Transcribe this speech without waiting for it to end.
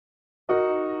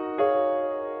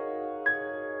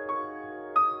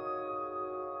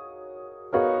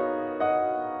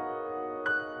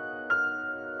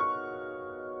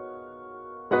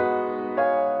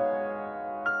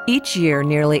Each year,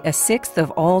 nearly a sixth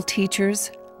of all teachers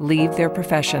leave their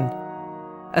profession.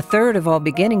 A third of all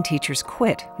beginning teachers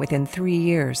quit within 3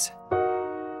 years.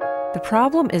 The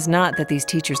problem is not that these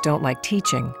teachers don't like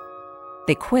teaching.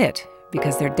 They quit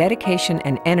because their dedication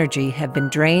and energy have been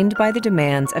drained by the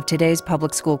demands of today's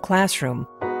public school classroom,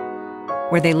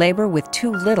 where they labor with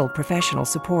too little professional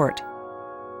support.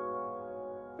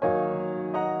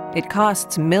 It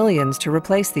costs millions to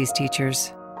replace these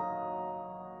teachers.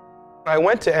 I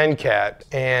went to NCCAT,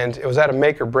 and it was at a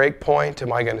make or break point.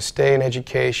 Am I going to stay in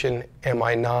education? Am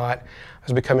I not? I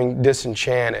was becoming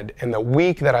disenchanted. And the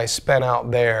week that I spent out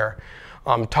there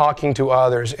talking to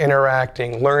others,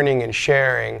 interacting, learning, and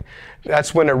sharing,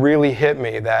 that's when it really hit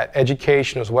me that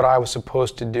education was what I was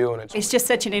supposed to do. And it's just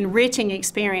such an enriching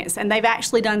experience, and they've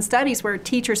actually done studies where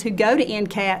teachers who go to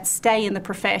NCCAT stay in the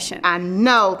profession. I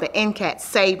know that NCCAT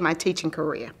saved my teaching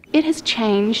career. It has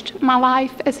changed my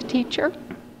life as a teacher.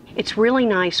 It's really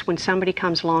nice when somebody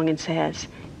comes along and says,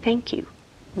 "Thank you,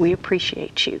 we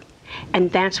appreciate you."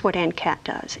 And that's what NCCAT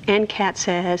does. NCCAT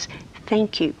says,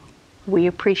 "Thank you, we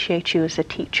appreciate you as a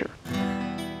teacher."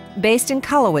 Based in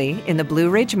Cullowhee in the Blue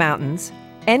Ridge Mountains,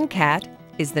 NCCAT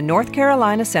is the North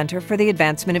Carolina Center for the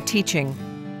Advancement of Teaching.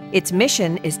 Its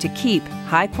mission is to keep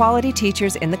high-quality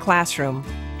teachers in the classroom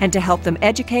and to help them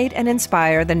educate and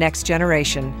inspire the next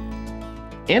generation.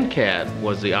 NCCAT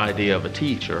was the idea of a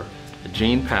teacher,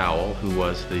 Gene Powell, who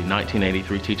was the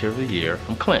 1983 Teacher of the Year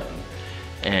from Clinton.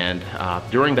 And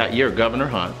during that year, Governor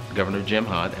Jim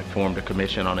Hunt, had formed a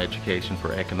Commission on Education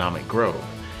for Economic Growth.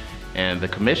 And the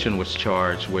commission was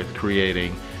charged with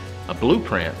creating a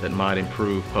blueprint that might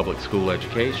improve public school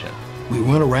education. We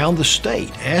went around the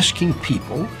state asking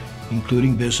people,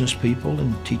 including business people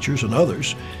and teachers and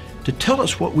others, to tell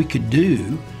us what we could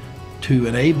do to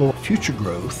enable future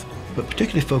growth, but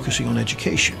particularly focusing on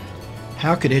education.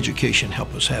 How could education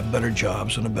help us have better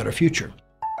jobs and a better future?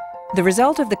 The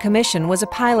result of the commission was a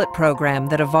pilot program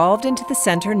that evolved into the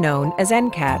center known as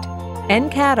NCCAT.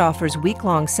 NCCAT offers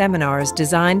week-long seminars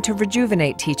designed to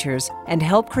rejuvenate teachers and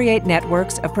help create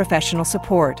networks of professional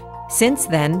support. Since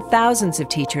then, thousands of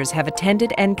teachers have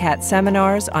attended NCCAT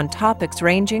seminars on topics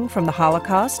ranging from the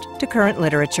Holocaust to current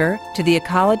literature to the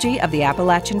ecology of the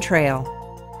Appalachian Trail.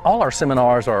 All our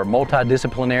seminars are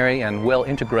multidisciplinary and well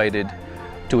integrated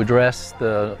to address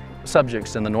the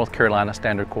subjects in the North Carolina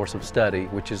Standard Course of Study,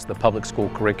 which is the public school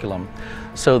curriculum.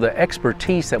 So the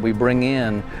expertise that we bring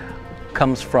in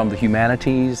comes from the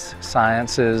humanities,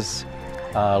 sciences,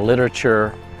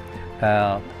 literature,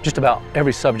 just about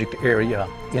every subject area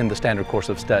in the Standard Course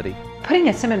of Study. Putting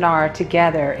a seminar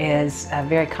together is a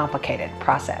very complicated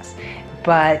process,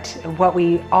 but what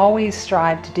we always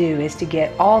strive to do is to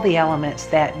get all the elements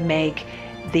that make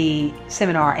the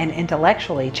seminar an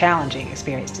intellectually challenging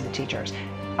experience to the teachers,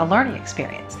 a learning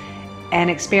experience, an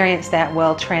experience that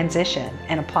will transition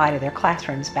and apply to their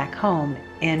classrooms back home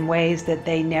in ways that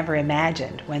they never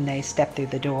imagined when they stepped through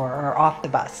the door or off the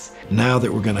bus. Now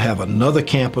that we're going to have another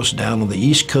campus down on the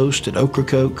East Coast at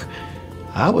Ocracoke,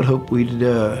 I would hope we'd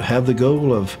have the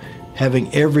goal of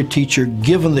having every teacher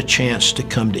given the chance to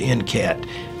come to NCCAT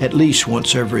at least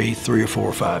once every 3 or 4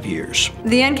 or 5 years.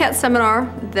 The NCCAT seminar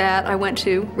that I went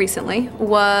to recently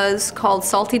was called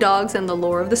Salty Dogs and the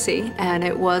Lore of the Sea, and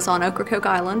it was on Ocracoke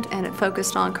Island, and it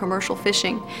focused on commercial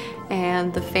fishing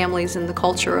and the families and the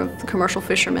culture of the commercial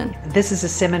fishermen. This is a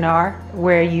seminar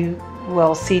where you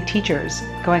will see teachers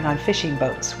going on fishing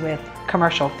boats with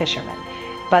commercial fishermen.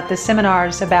 But the seminar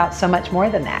is about so much more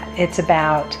than that. It's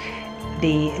about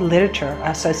the literature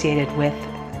associated with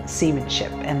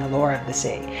seamanship and the lore of the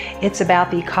sea. It's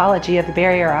about the ecology of the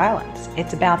barrier islands.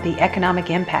 It's about the economic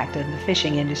impact of the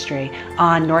fishing industry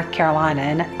on North Carolina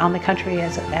and on the country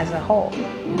as a whole.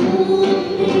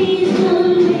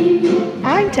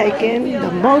 I'm taking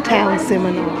the Motown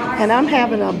seminar and I'm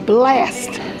having a blast.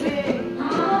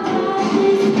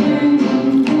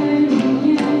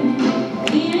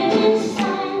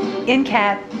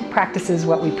 NCCAT practices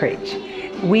what we preach.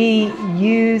 We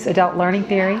use adult learning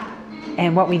theory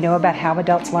and what we know about how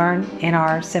adults learn in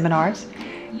our seminars.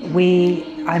 We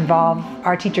involve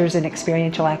our teachers in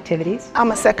experiential activities.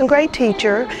 I'm a second grade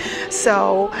teacher,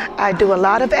 so I do a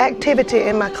lot of activity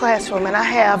in my classroom and I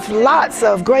have lots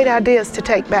of great ideas to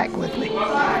take back with me.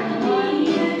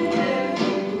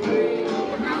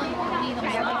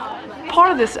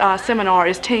 Part of this seminar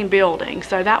is team building,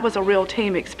 so that was a real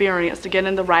team experience to get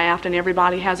in the raft, and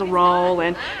everybody has a role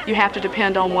and you have to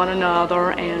depend on one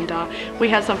another, and we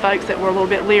had some folks that were a little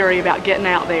bit leery about getting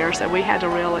out there, so we had to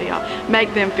really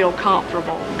make them feel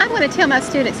comfortable. I'm going to tell my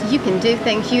students you can do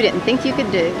things you didn't think you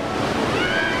could do.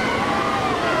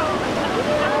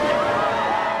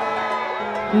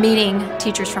 Meeting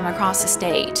teachers from across the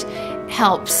state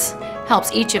helps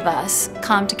each of us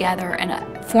come together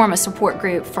and form a support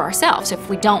group for ourselves if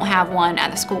we don't have one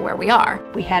at the school where we are.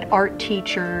 We had art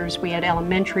teachers, we had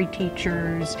elementary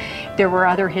teachers, there were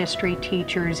other history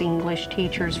teachers, English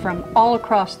teachers from all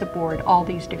across the board, all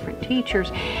these different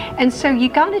teachers. And so you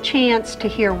got a chance to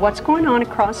hear what's going on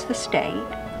across the state,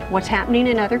 what's happening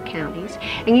in other counties,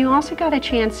 and you also got a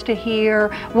chance to hear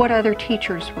what other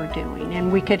teachers were doing,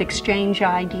 and we could exchange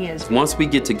ideas. Once we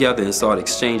get together and start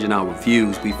exchanging our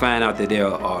views, we find out that there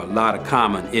are a lot of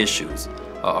common issues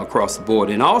across the board,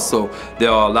 and also there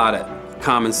are a lot of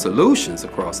common solutions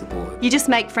across the board. You just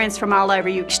make friends from all over.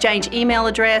 You exchange email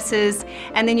addresses,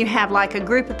 and then you have like a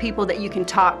group of people that you can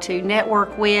talk to,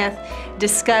 network with,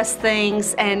 discuss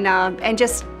things, and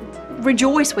just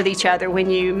rejoice with each other when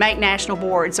you make national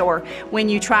boards or when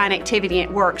you try an activity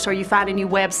and it works or you find a new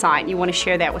website and you want to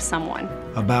share that with someone.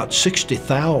 About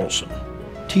 60,000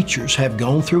 teachers have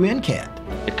gone through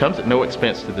NCCAT. It comes at no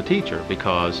expense to the teacher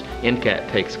because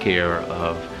NCCAT takes care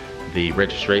of the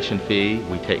registration fee,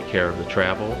 we take care of the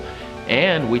travel,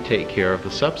 and we take care of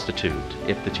the substitute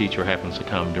if the teacher happens to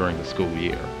come during the school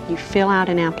year. You fill out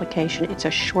an application, it's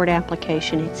a short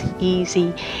application, it's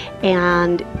easy,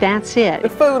 and that's it. The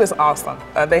food is awesome.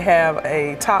 They have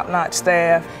a top-notch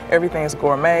staff, everything's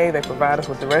gourmet, they provide us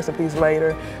with the recipes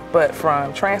later, but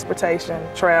from transportation,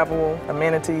 travel,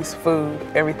 amenities, food,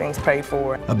 everything's paid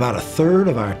for. About a third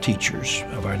of our teachers,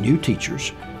 of our new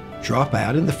teachers, drop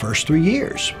out in the first 3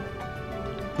 years.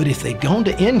 But if they'd gone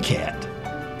to NCCAT,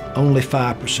 only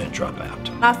 5% drop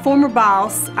out. My former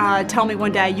boss told me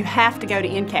one day, you have to go to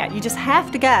NCCAT. You just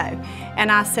have to go. And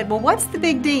I said, well, what's the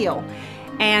big deal?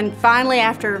 And finally,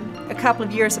 after a couple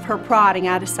of years of her prodding,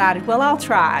 I decided, well, I'll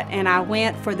try it. And I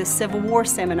went for the Civil War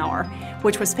seminar,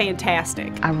 which was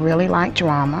fantastic. I really like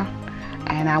drama,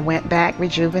 and I went back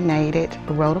rejuvenated,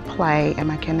 wrote a play, and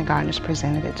my kindergartners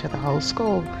presented it to the whole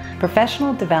school.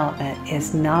 Professional development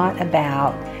is not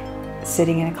about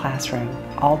sitting in a classroom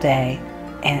all day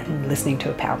and listening to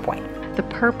a PowerPoint. The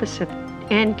purpose of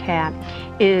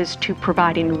NCCAT is to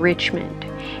provide enrichment,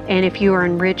 and if you are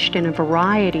enriched in a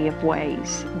variety of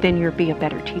ways, then you'll be a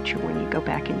better teacher when you go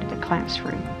back into the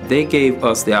classroom. They gave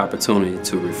us the opportunity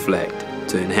to reflect,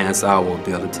 to enhance our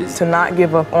abilities. To not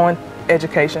give up on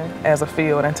education as a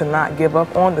field and to not give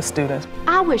up on the students.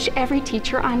 I wish every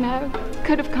teacher I know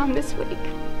could have come this week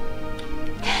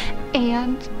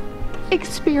and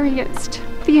experienced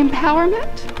the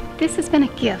empowerment. This has been a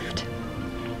gift.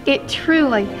 It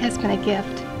truly has been a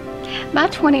gift. My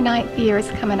 29th year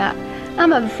is coming up.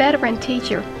 I'm a veteran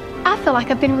teacher. I feel like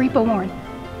I've been reborn.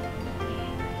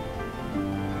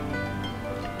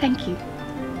 Thank you.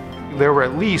 There were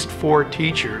at least 4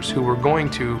 teachers who were going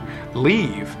to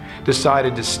leave,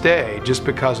 decided to stay just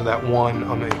because of that one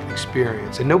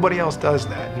experience. And nobody else does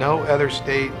that. No other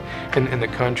state in the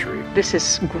country. This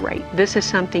is great. This is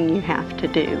something you have to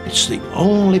do. It's the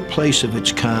only place of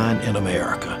its kind in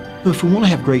America. If we want to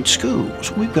have great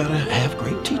schools, we've got to have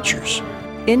great teachers.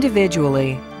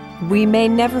 Individually, we may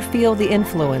never feel the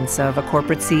influence of a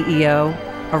corporate CEO,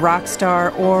 a rock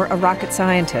star, or a rocket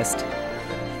scientist.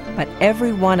 But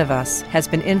every one of us has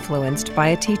been influenced by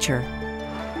a teacher.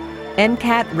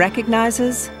 NCCAT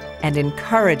recognizes and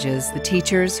encourages the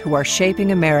teachers who are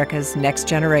shaping America's next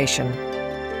generation.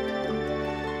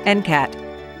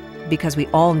 NCCAT, because we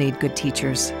all need good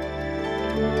teachers.